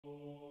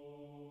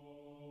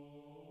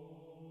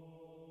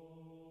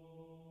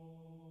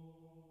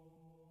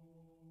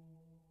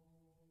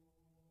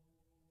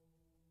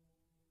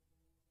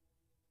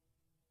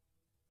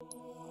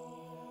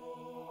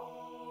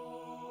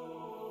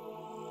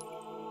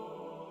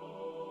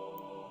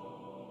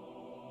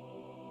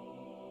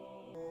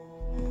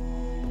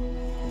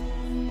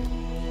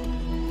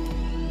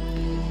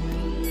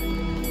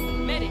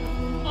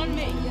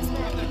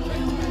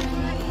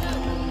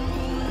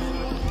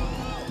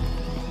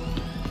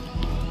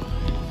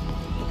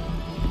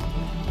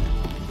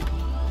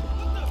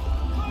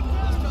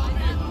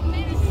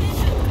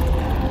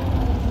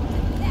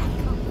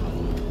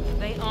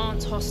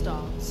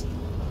hostiles.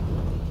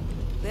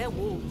 They're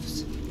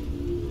wolves.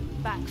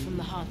 Back from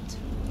the hunt.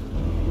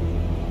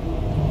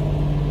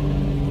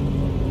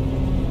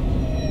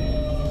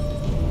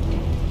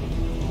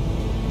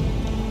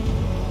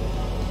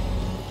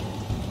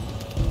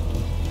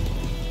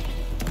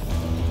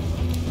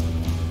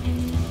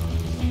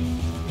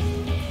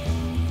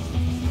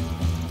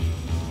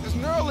 This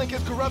Neuralink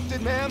is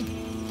corrupted, ma'am.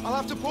 I'll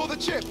have to pull the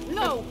chip.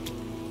 No!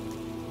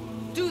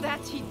 Do that,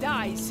 he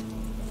dies.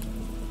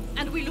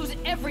 And we lose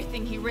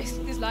everything he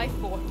risked his life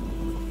for.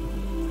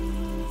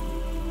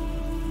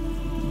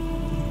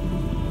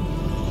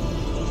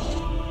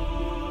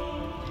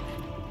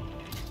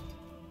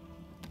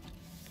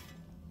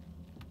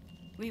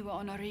 We were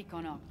on a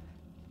recon op,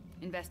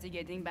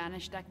 investigating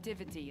banished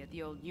activity at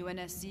the old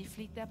UNSC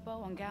fleet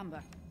depot on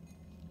Gamba.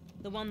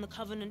 The one the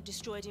Covenant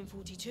destroyed in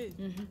 42?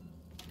 Mm-hmm.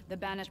 The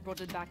banished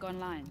brought it back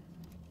online.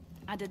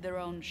 Added their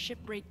own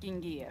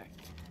shipbreaking gear.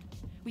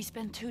 We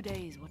spent 2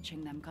 days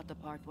watching them cut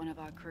apart one of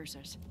our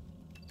cruisers.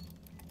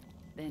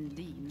 Then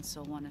Dean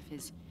saw one of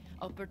his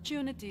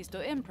opportunities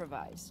to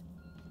improvise.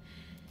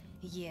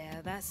 Yeah,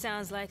 that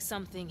sounds like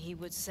something he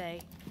would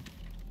say.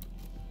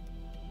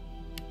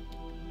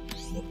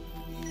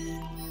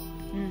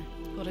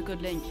 Got a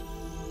good link.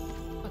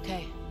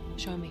 Okay,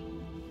 show me.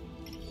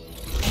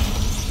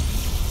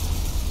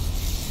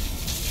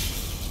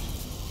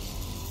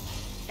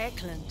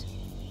 Eklund.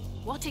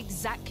 What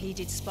exactly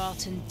did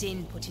Spartan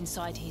Din put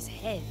inside his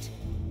head?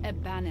 A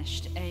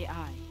banished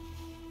AI.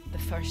 The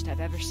first I've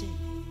ever seen.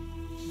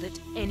 That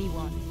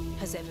anyone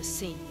has ever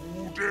seen.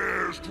 Who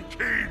dares to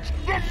cage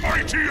the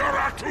mighty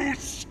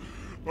Aratus?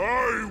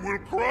 I will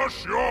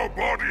crush your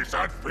bodies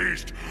and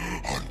feast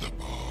on the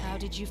bone. How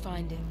did you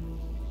find him?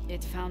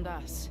 It found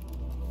us.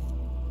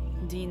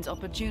 Dean's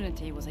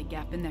opportunity was a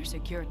gap in their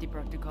security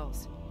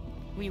protocols.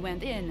 We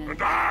went in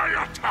And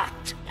I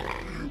attacked!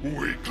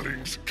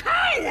 Weaklings,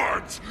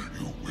 cowards!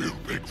 You will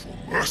beg for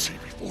mercy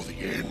before the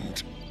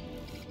end.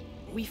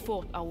 We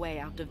fought our way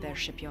out of their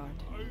shipyard.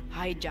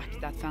 Hijacked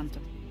that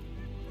Phantom.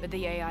 But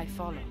the AI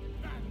followed.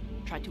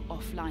 Tried to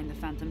offline the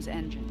Phantom's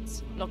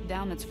engines. Locked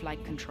down its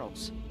flight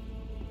controls.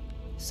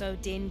 So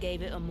Din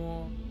gave it a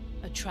more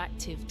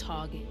attractive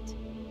target.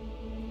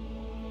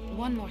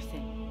 One more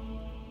thing.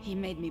 He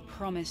made me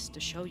promise to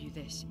show you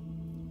this.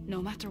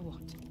 No matter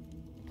what.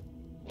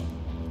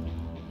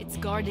 It's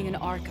guarding an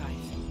archive.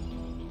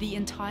 The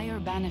entire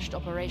banished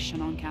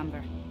operation on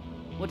Camber.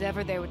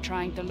 Whatever they were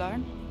trying to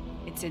learn,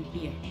 it's in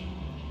here.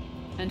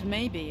 And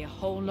maybe a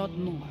whole lot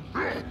more.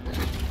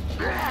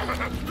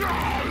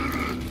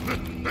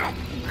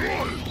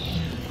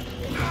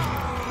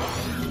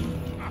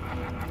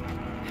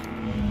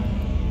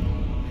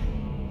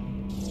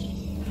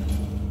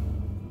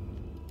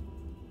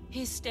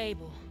 He's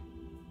stable.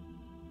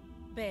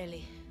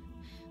 Barely.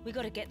 We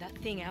gotta get that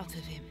thing out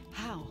of him.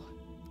 How?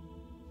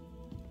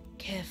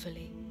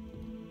 Carefully.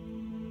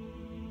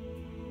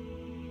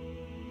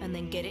 And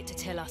then get it to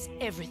tell us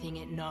everything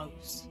it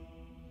knows.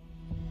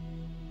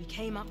 We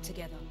came up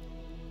together.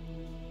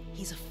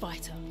 He's a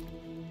fighter.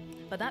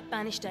 But that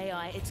banished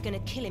AI, it's gonna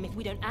kill him if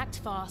we don't act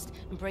fast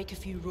and break a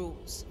few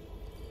rules.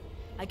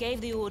 I gave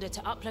the order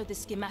to upload the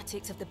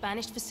schematics of the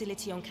banished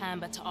facility on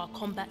Camber to our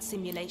combat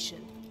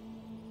simulation.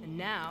 And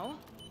now...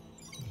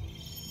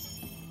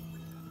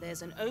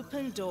 there's an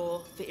open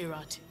door for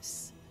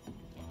Iratus.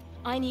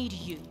 I need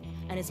you,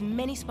 and as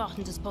many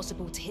Spartans as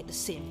possible to hit the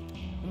sim.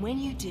 And when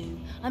you do,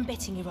 I'm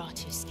betting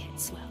Iratus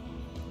gets, well,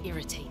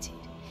 irritated.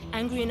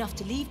 Angry enough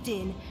to leave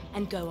Din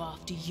and go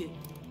after you.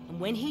 And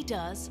when he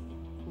does,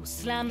 we'll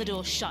slam the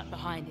door shut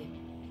behind him.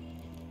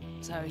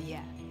 So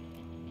yeah,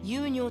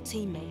 you and your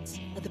teammates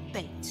are the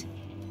bait.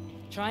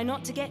 Try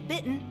not to get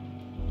bitten.